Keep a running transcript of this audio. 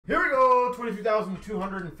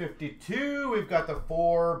22,252. We've got the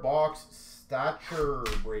 4-box Stature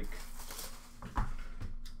break.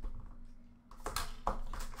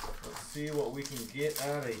 Let's see what we can get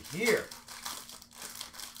out of here.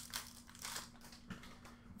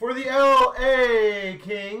 For the LA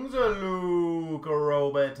Kings, Luke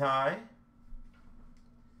Robitaille.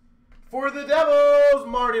 For the Devils,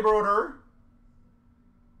 Marty Brodeur.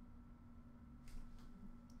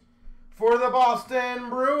 For the Boston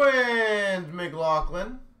Bruins,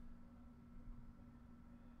 McLaughlin.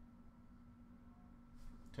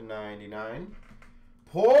 /99.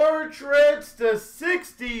 Portraits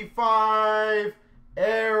 /65,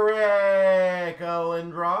 Eric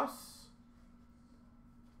Lindros.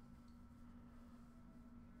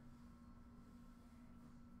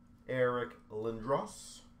 Eric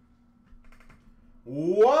Lindros.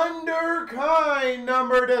 Wonderkind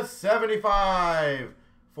number /75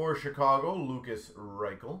 for Chicago, Lucas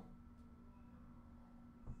Reichel.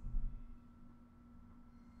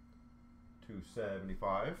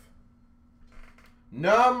 275.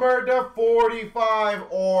 Number /45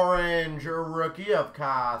 orange rookie of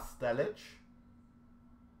Kastelic.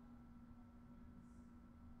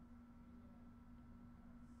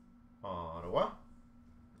 Ottawa.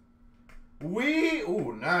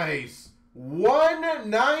 Ooh, nice.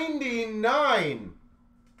 199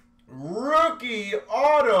 rookie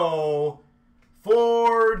auto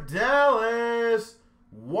for Dallas,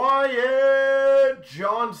 Wyatt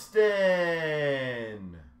Johnston.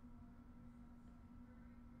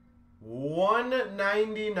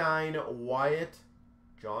 199 Wyatt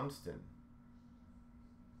Johnston.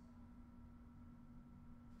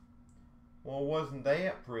 Well, wasn't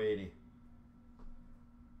that pretty?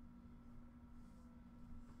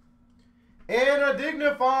 And a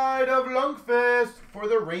dignified of Lundqvist for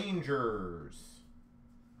the Rangers.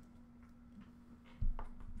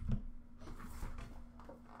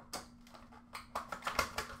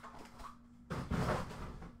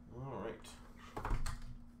 All right.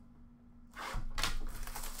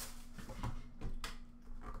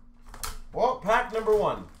 Well, pack number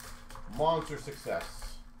 1. Monster success.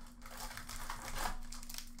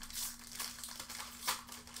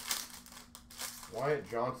 Wyatt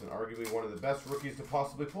Johnston, arguably one of the best rookies to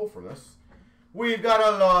possibly pull from this. We've got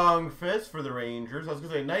a Lundqvist for the Rangers. I was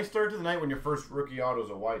going to say, nice start to the night when your first rookie auto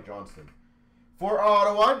is a Wyatt Johnston. For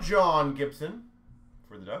Ottawa, John Gibson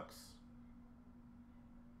for the Ducks.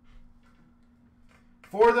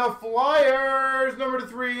 For the Flyers, number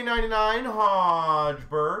 /399,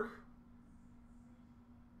 Hodgeberg.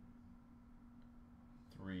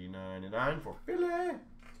 $3.99 for Philly.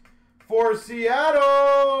 For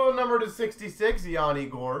Seattle, number /66, Yanni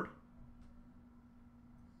Gourde.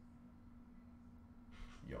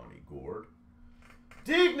 Yanni Gourde.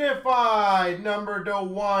 Dignified, number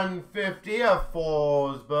 /150 of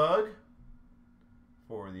Forsberg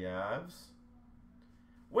for the Avs.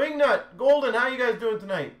 Wingnut, Golden, how you guys doing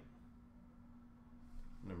tonight?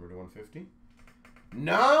 Number /150.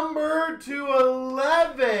 Number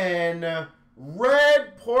 /11,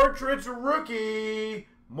 Red Portraits rookie,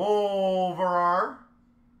 Mulverar.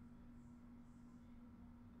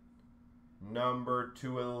 Number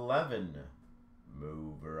 /11,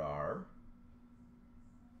 Mulverar.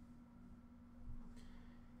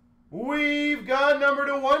 We've got number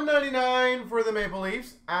 /199 for the Maple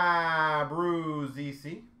Leafs,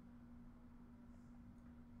 Abruzzese.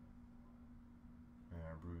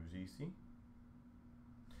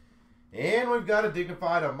 And we've got a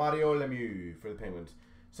dignified of Mario Lemieux for the Penguins.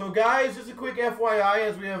 So guys, just a quick FYI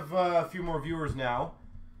as we have a few more viewers now.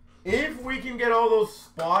 If we can get all those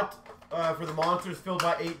spots for the monsters filled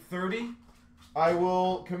by 8:30, I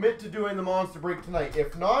will commit to doing the monster break tonight.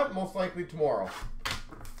 If not, most likely tomorrow.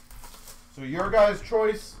 So your guys'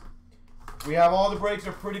 choice. We have all the breaks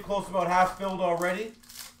are pretty close, about half filled already.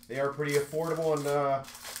 They are pretty affordable, and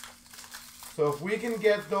so if we can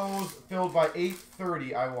get those filled by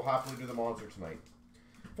 8:30, I will happily do the monster tonight.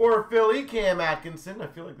 For Philly, Cam Atkinson. I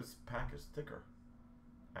feel like this pack is thicker.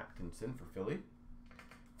 Atkinson for Philly.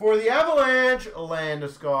 For the Avalanche,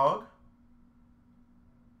 Landeskog.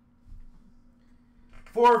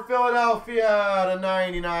 For Philadelphia,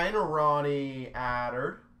 /99, Ronnie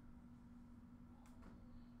Attard.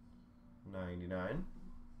 99.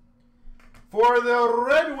 For the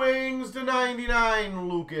Red Wings, /99,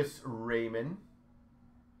 Lucas Raymond.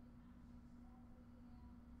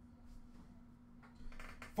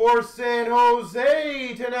 For San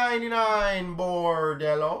Jose, /99,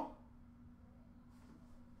 Bordello.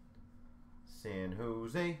 San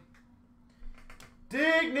Jose.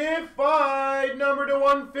 Dignified, number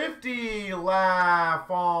 /150,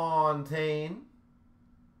 LaFontaine.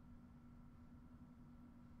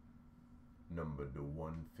 number to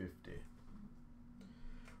 150.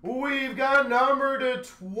 We've got number to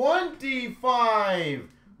 25.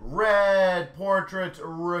 Red portrait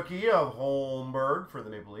rookie of Holmberg for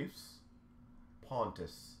the Maple Leafs.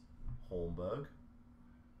 Pontus Holmberg.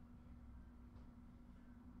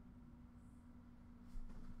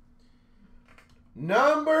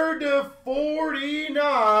 Number to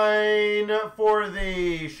 49 for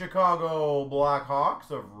the Chicago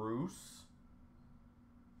Blackhawks of Roos.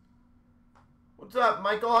 What's up,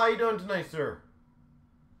 Michael? How you doing tonight, sir?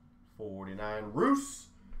 49 Roos.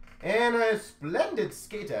 And a splendid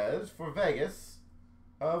skaters for Vegas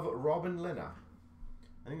of Robin Lehner.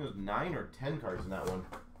 I think it was 9 or 10 cards in that one.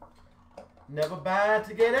 Never bad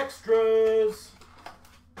to get extras.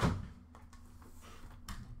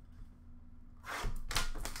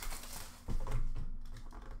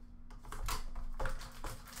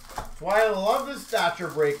 That's why I love this Stature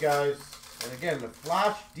break, guys. And again, a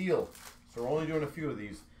flash deal. So we're only doing a few of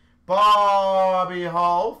these. Bobby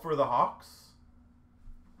Hull for the Hawks.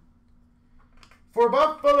 For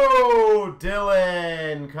Buffalo,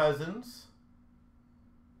 Dylan Cousins.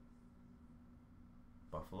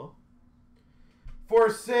 Buffalo. For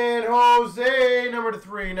San Jose, number to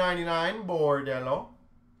 399, Bordello.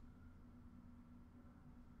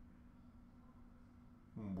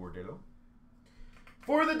 Bordello.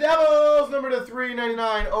 For the Devils, number to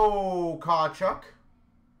 399, Kachuk.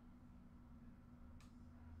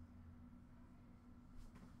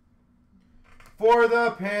 For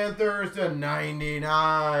the Panthers, to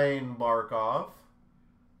 99, Barkov.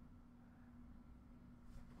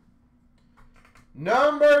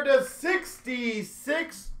 Number to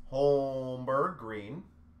 66, Holmberg, green.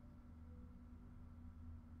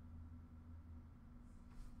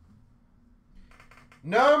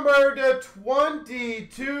 Number to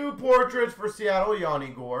 22, portraits for Seattle, Yanni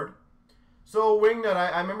Gourde. So, Wingnut,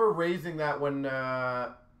 I remember raising that when...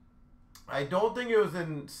 I don't think it was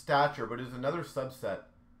in Stature, but it was another subset.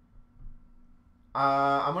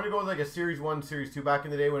 I'm going to go with like a Series 1, Series 2 back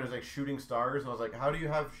in the day when it was like shooting stars. And I was like, how do you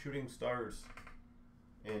have shooting stars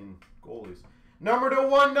in goalies? Number to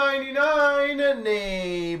 199,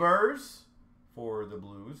 Neighbors for the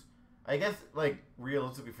Blues. I guess, like,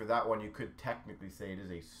 realistically for that one, you could technically say it is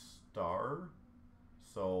a star.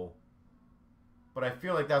 So, but I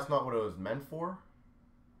feel like that's not what it was meant for.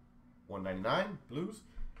 199, Blues.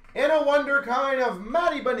 And a wonder kind of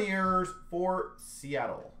Matty Beniers for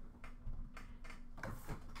Seattle.